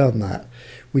numbers around that,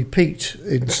 we peaked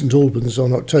in St Albans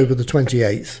on October the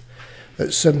 28th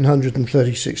at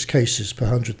 736 cases per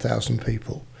 100,000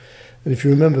 people. And if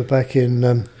you remember back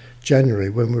in January,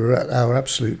 when we were at our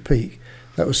absolute peak,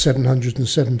 that was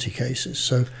 770 cases.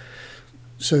 So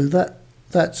that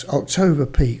October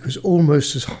peak was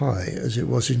almost as high as it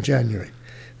was in January.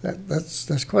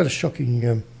 That's quite a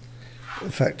shocking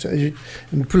factor.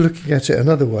 And looking at it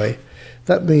another way,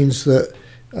 that means that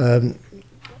on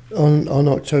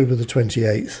October the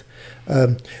 28th,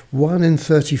 1 in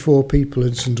 34 people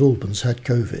in St Albans had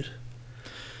COVID.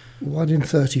 1 in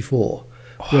 34,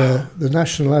 where the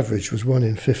national average was 1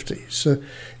 in 50. So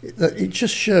it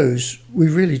just shows we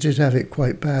really did have it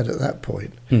quite bad at that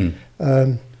point.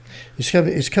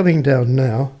 It's coming down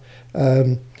now.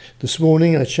 This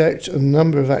morning I checked, and the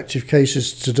number of active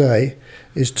cases today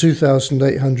is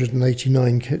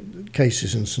 2,889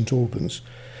 cases in St Albans,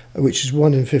 which is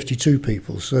 1 in 52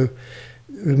 people. So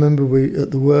remember,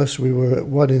 at the worst we were at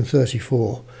 1 in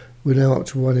 34. We're now up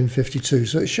to 1 in 52.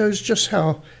 So it shows just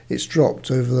how it's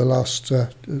dropped over the last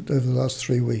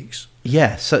 3 weeks.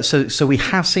 Yeah, so we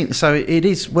have seen. So it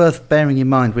is worth bearing in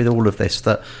mind with all of this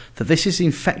that this is the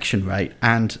infection rate,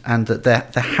 and that there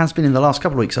has been in the last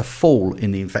couple of weeks a fall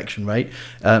in the infection rate.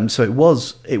 So it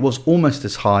was almost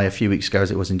as high a few weeks ago as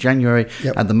it was in January.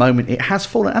 Yep. At the moment, it has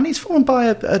fallen, and it's fallen by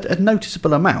a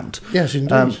noticeable amount. Yes,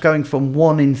 indeed. Going from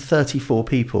 1 in 34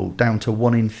 people down to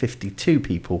 1 in 52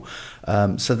 people.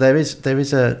 So there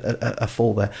is a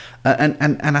fall there,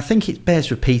 and I think it bears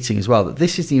repeating as well that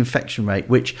this is the infection rate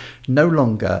which no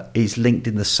longer is linked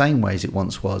in the same way as it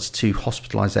once was to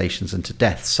hospitalisations and to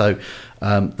deaths. So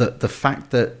the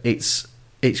fact that it's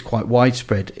quite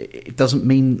widespread, it doesn't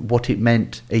mean what it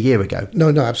meant a year ago. No,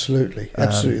 absolutely.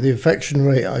 The infection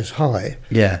rate is high.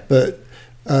 Yeah, but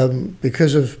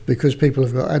because people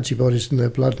have got antibodies in their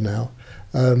blood now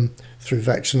through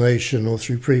vaccination or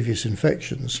through previous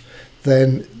infections,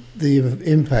 then the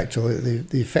impact or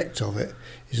the effect of it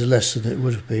is less than it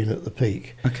would have been at the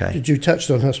peak. Okay. You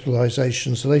touched on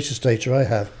hospitalisations. The latest data I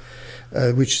have,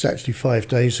 which is actually 5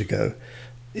 days ago,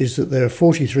 is that there are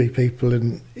 43 people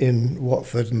in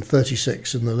Watford and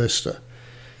 36 in the Lister.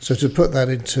 So to put that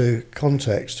into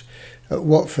context, at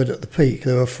Watford at the peak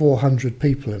there were 400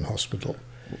 people in hospital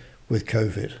with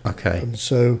COVID. Okay. And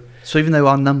so even though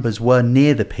our numbers were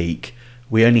near the peak,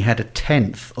 we only had a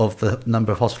tenth of the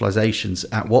number of hospitalisations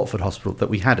at Watford Hospital that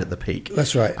we had at the peak.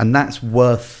 That's right. And that's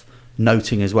worth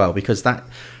noting as well, because that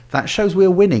shows we're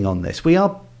winning on this. We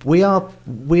are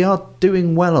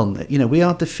doing well on it. We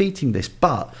are defeating this,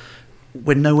 but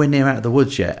we're nowhere near out of the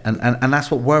woods yet. And that's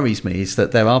what worries me, is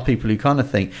that there are people who kind of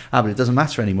think, but it doesn't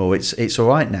matter anymore. It's all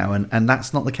right now. And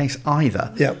that's not the case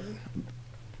either. Yeah.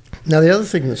 Now, the other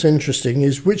thing that's interesting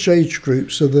is which age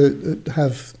groups are that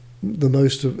have the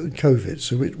most of COVID,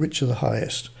 so which are the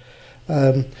highest.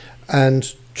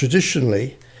 And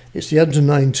traditionally, it's the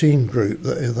under-19 group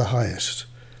that are the highest.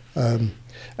 And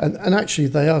actually,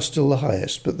 they are still the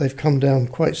highest, but they've come down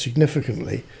quite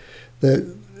significantly. At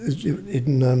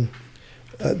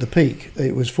the peak,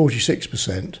 it was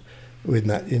 46%, in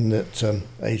that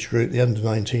age group, the under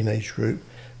 19 age group.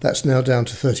 That's now down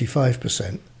to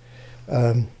 35%.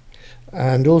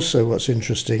 And also, what's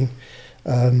interesting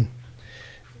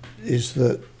is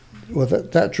that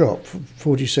that drop from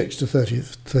 46 to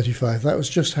 35. That was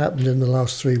just happened in the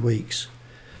last 3 weeks.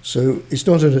 So it's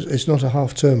not a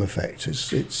half-term effect.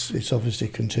 It's obviously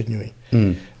continuing.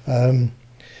 The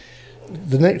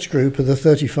next group are the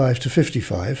 35 to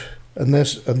 55, and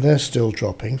they're still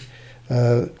dropping.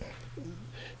 They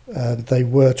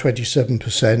were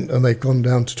 27%, and they've gone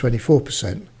down to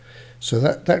 24%. So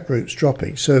that group's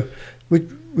dropping. So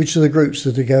which are the groups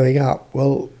that are going up?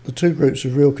 Well, the two groups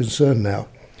of real concern now.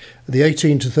 The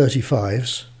 18 to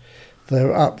 35s,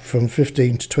 they're up from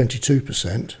 15 to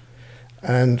 22%.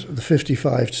 And the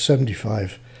 55 to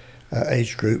 75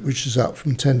 age group, which is up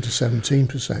from 10 to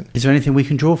 17%. Is there anything we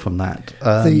can draw from that?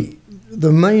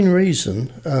 The main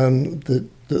reason that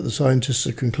the scientists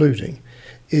are concluding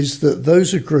is that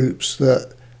those are groups who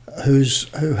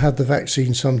had the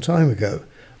vaccine some time ago,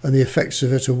 and the effects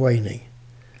of it are waning.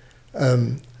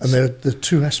 And there are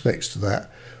two aspects to that.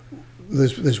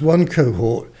 There's one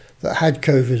cohort that had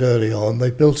COVID early on.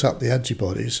 They built up the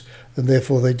antibodies, and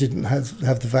therefore they didn't have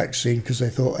the vaccine because they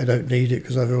thought, I don't need it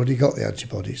because I've already got the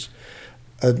antibodies.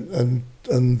 And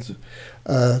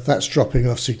that's dropping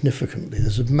off significantly.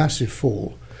 There's a massive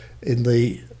fall in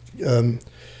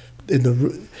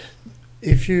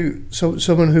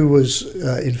someone who was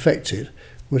infected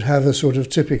would have a sort of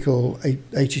typical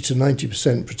 80 to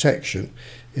 90% protection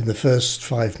in the first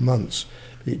 5 months.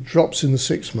 It drops in the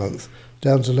 6th month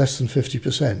down to less than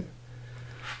 50%.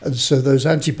 And so those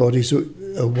antibodies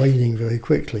are waning very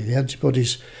quickly. The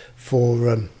antibodies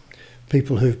for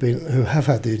people who have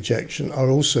had the injection are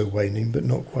also waning, but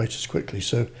not quite as quickly.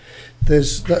 So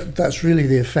that's really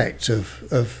the effect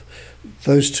of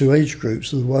those two age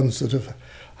groups, are the ones that have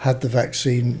had the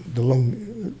vaccine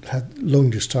had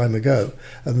longest time ago,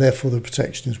 and therefore the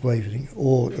protection is waning,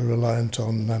 or are reliant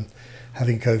on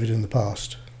having COVID in the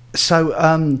past. So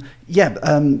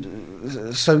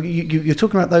so you're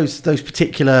talking about those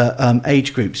particular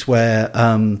age groups where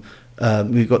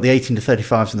we've got the 18 to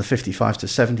 35s and the 55 to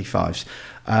 75s,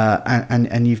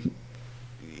 and you've.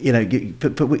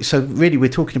 So really we're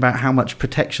talking about how much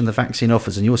protection the vaccine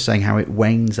offers, and you're saying how it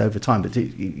wanes over time. But do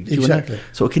you want to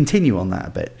sort of continue on that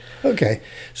a bit? Okay.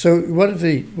 So one of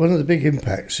the big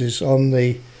impacts is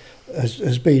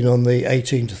has been on the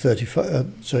 18 to 35,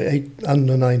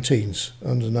 under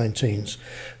 19s,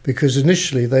 because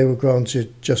initially they were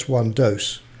granted just one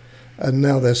dose, and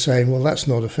now they're saying, well, that's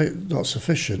not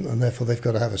sufficient, and therefore they've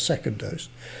got to have a second dose.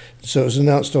 So it was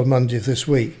announced on Monday of this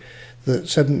week that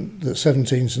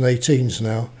 17s and 18s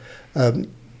now are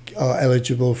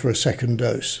eligible for a second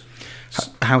dose.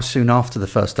 How soon after the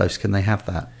first dose can they have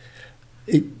that?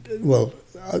 At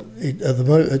the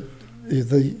moment,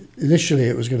 initially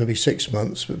it was going to be 6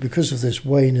 months, but because of this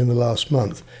wane in the last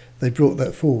month, they brought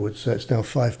that forward, so it's now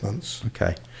 5 months.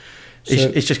 Okay. So,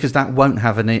 it's just because that won't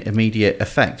have an immediate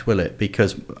effect, will it?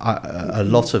 Because a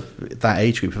lot of that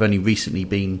age group have only recently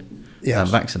been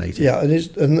vaccinated. Yeah, and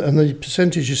the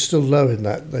percentage is still low in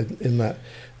that.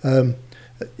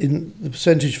 In the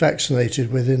percentage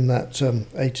vaccinated within that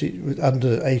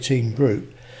under 18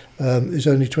 group is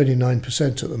only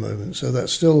 29% at the moment. So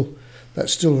that's still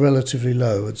relatively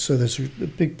low, and so there's a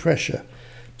big pressure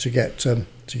to get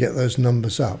those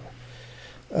numbers up.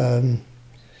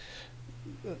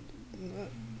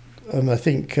 And I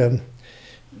think, as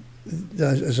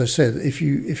I said, if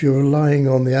you're relying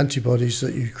on the antibodies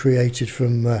that you created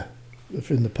from the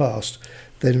past,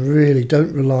 then really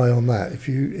don't rely on that. If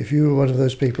you were one of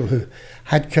those people who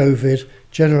had COVID,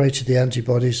 generated the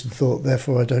antibodies, and thought,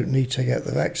 therefore, I don't need to get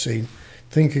the vaccine,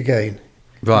 think again.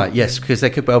 Right, yes, because there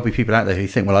could well be people out there who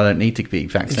think, well, I don't need to be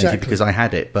vaccinated because I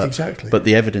had it. But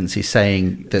the evidence is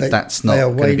saying that's not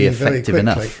going to be effective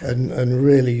enough. And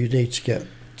really you need to get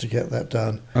that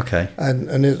done. Okay.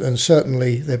 And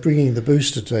certainly they're bringing the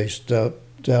booster dose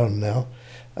down now.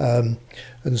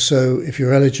 And so if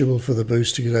you're eligible for the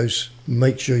booster dose,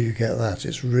 make sure you get that.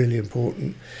 It's really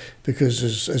important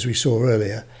because, as we saw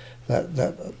earlier,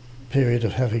 that period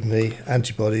of having the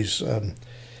antibodies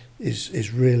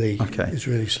is really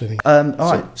slimming.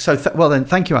 All right. So then,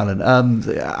 thank you, Alan.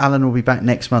 Alan will be back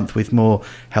next month with more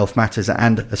health matters,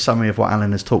 and a summary of what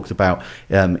Alan has talked about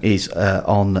is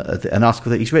on an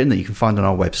article that he's written that you can find on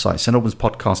our website,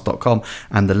 stalbanspodcast.com,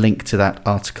 and the link to that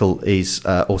article is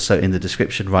also in the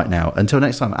description right now. Until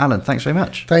next time, Alan, thanks very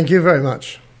much. Thank you very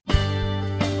much.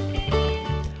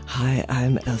 Hi,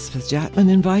 I'm Elspeth Jackman,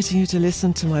 inviting you to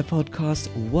listen to my podcast,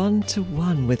 One to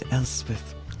One with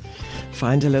Elspeth.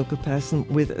 Find a local person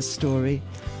with a story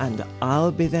and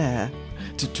I'll be there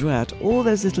to draw out all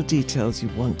those little details you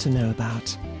want to know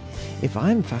about. If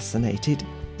I'm fascinated,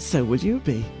 so will you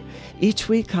be. Each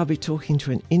week I'll be talking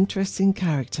to an interesting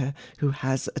character who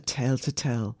has a tale to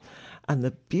tell. And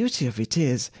the beauty of it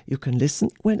is you can listen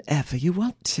whenever you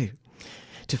want to.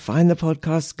 To find the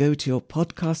podcast, go to your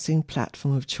podcasting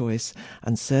platform of choice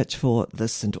and search for the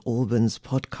St Albans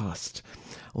Podcast.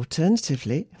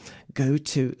 Alternatively, go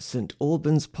to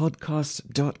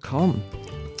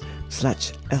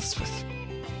stalbanspodcast.com/Elspeth.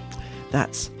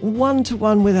 That's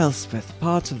one-to-one with Elspeth,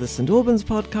 part of the St Albans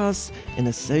Podcast in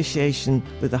association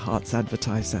with the Hearts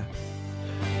Advertiser.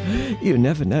 You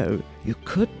never know, you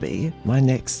could be my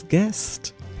next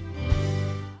guest.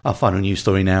 Our final news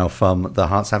story now from the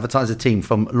Hearts Advertiser team,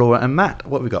 from Laura and Matt.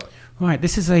 What have we got? Right,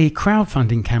 this is a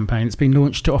crowdfunding campaign that's been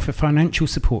launched to offer financial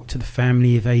support to the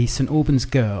family of a St Albans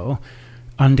girl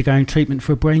undergoing treatment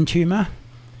for a brain tumour.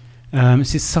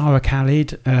 This is Sarah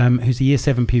Khalid, who's a Year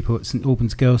 7 pupil at St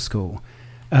Albans Girls' School.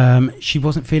 She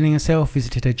wasn't feeling herself,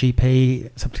 visited her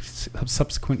GP,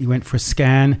 subsequently went for a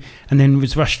scan, and then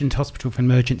was rushed into hospital for an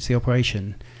emergency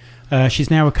operation.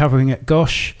 She's now recovering at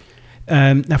Gosh.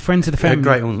 Now, friends of the family...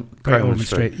 Great Ormond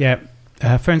Street. Yeah.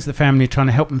 Friends of the family are trying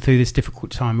to help them through this difficult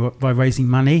time by raising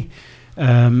money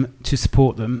to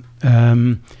support them.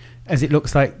 As it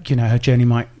looks like,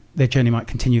 their journey might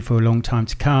continue for a long time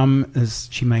to come, as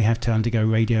she may have to undergo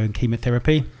radio and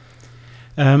chemotherapy.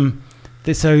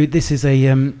 So this is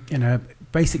a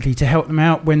basically to help them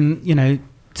out when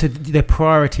their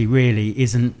priority really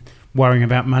isn't worrying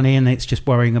about money, and it's just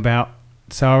worrying about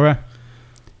Sarah.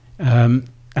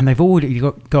 And they've already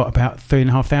got about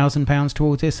 £3,500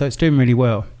 towards this, so it's doing really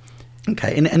well.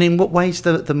 Okay, and in what ways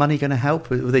the money going to help?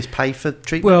 Will this pay for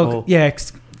treatment? Well, yeah.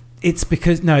 It's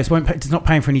because it's not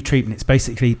paying for any treatment. It's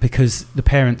basically because the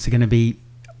parents are going to be,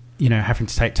 having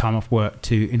to take time off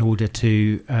work in order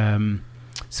to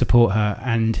support her,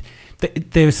 and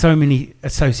there are so many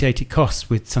associated costs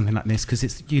with something like this, because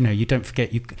it's you don't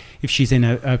forget if she's in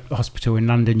a hospital in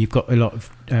London, you've got a lot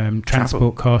of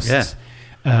transport costs,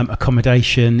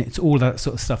 accommodation. It's all that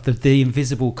sort of stuff. The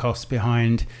invisible costs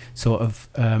behind sort of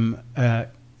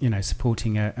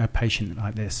supporting a patient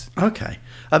like this. Okay.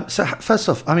 So first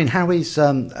off, I mean, how is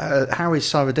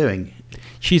Sarah doing?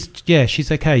 She's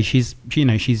okay. She's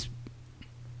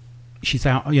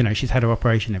out. She's had her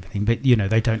operation and everything, but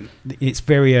they don't. It's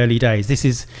very early days. This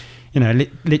is,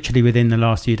 literally within the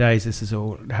last few days, this has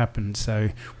all happened. So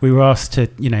we were asked to,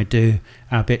 do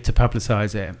our bit to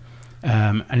publicise it,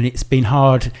 and it's been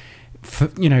hard.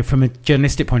 From a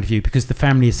journalistic point of view, because the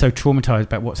family is so traumatised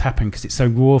about what's happened, because it's so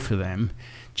raw for them.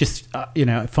 Just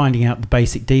finding out the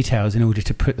basic details in order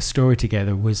to put the story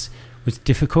together was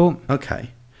difficult.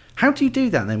 Okay, how do you do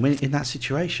that then when in that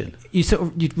situation? You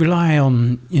rely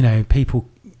on people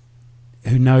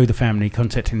who know the family,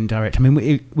 contacting them direct. I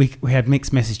mean, we had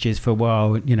mixed messages for a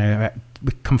while,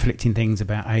 with conflicting things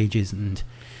about ages and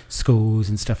schools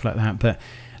and stuff like that. But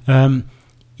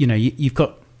you've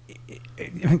got. I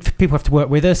think people have to work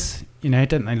with us,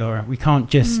 don't they, Laura? We can't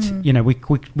just, we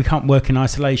can't work in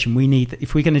isolation. We need,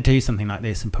 if we're going to do something like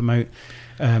this and promote,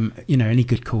 any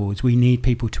good cause, we need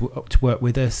people to work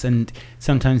with us. And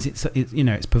sometimes it's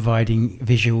providing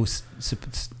visuals,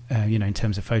 in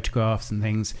terms of photographs and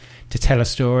things to tell a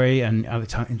story. And other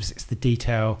times it's the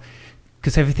detail,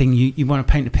 because everything you want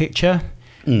to paint a picture,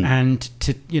 and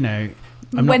to,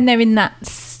 when they're in that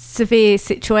severe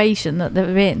situation that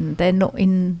they're in, they're not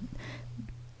in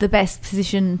the best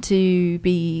position to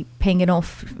be pinging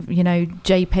off,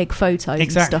 JPEG photos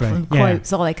and stuff and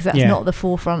quotes, are they? Because that's not at the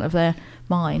forefront of their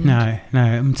mind. No.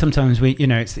 And sometimes we,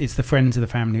 it's the friends of the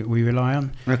family that we rely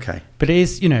on. Okay. But it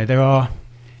is, there are,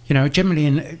 generally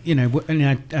in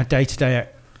our day-to-day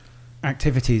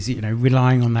activities,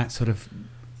 relying on that sort of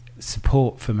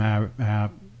support from our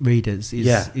readers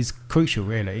is crucial,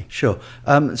 really. Sure.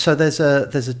 So there's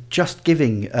a Just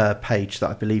Giving page that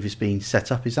I believe is being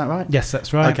set up. Is that right? Yes,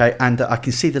 that's right. Okay, and I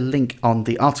can see the link on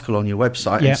the article on your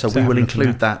website, and so we will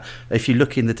include that. If you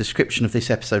look in the description of this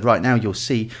episode right now, you'll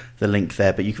see the link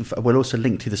there. But we'll also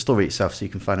link to the story itself, so you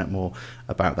can find out more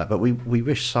about that. But we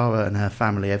wish Sarah and her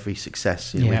family every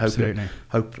success. We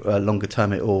hope longer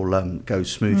term it all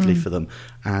goes smoothly for them.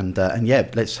 And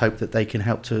let's hope that they can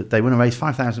help to. They want to raise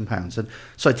 £5,000. And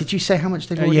so, did you say how much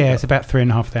they've already got? It's about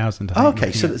 £3,500.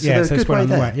 Okay, so it's well on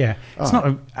the way. Yeah, it's not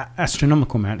an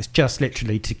astronomical amount. It's just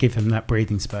literally to give them that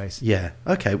breathing space. Yeah.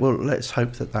 Okay. Well, let's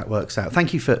hope that works out.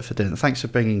 Thank you for doing that. Thanks for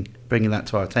bringing that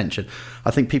to our attention.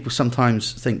 I think people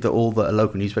sometimes think that all that a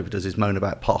local newspaper does is moan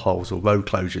about potholes or road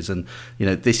closures, and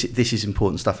this is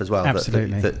important stuff as well.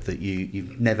 Absolutely. That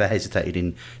you've never hesitated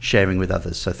in sharing with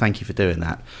others. So thank you for doing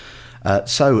that.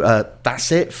 So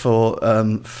that's it for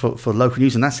local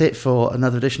news, and that's it for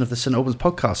another edition of the St Albans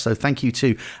podcast. So thank you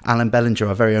to Alan Bellinger,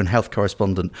 our very own health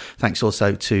correspondent. Thanks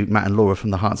also to Matt and Laura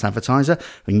from the Herts Advertiser.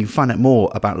 And you can find out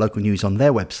more about local news on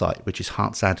their website, which is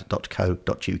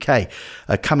hertsad.co.uk.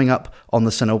 Coming up on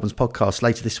the St Albans podcast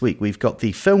later this week, we've got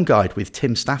the film guide with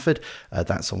Tim Stafford.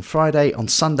 That's on Friday. On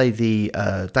Sunday, the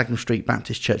Dagenham Street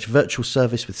Baptist Church virtual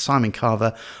service with Simon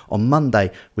Carver. On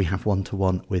Monday, we have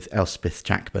one-to-one with Elspeth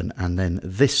Jackman. And then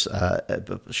this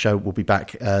show will be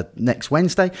back next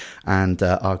Wednesday, and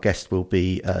our guest will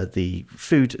be the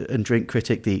food and drink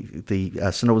critic, the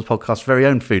St Albans podcast very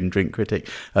own food and drink critic,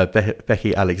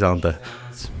 Becky Alexander.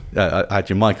 I had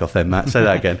your mic off then, Matt. Say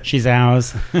that again. She's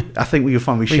ours. I think you'll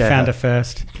find we share. We found her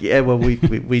first. Yeah, well,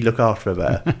 we look after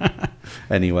her better.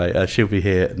 Anyway, she'll be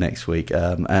here next week.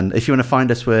 And if you want to find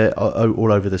us, we're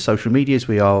all over the social medias.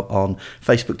 We are on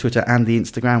Facebook, Twitter, and the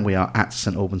Instagram. We are at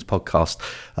St Albans Podcast.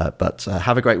 But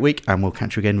have a great week, and we'll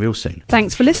catch you again real soon.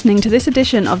 Thanks for listening to this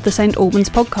edition of the St Albans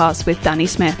Podcast with Danny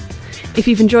Smith. If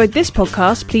you've enjoyed this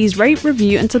podcast, please rate,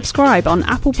 review and subscribe on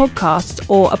Apple Podcasts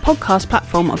or a podcast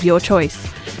platform of your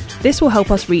choice. This will help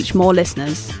us reach more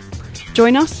listeners.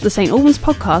 Join us, the St Albans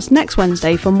Podcast, next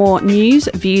Wednesday for more news,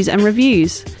 views and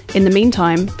reviews. In the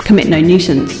meantime, commit no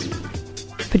nuisance.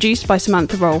 Produced by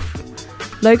Samantha Rolfe.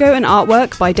 Logo and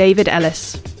artwork by David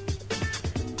Ellis.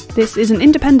 This is an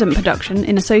independent production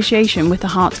in association with the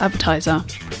Herts Advertiser.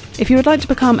 If you would like to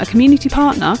become a community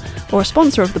partner or a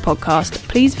sponsor of the podcast,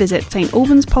 please visit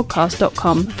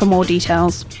stalbanspodcast.com for more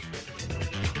details.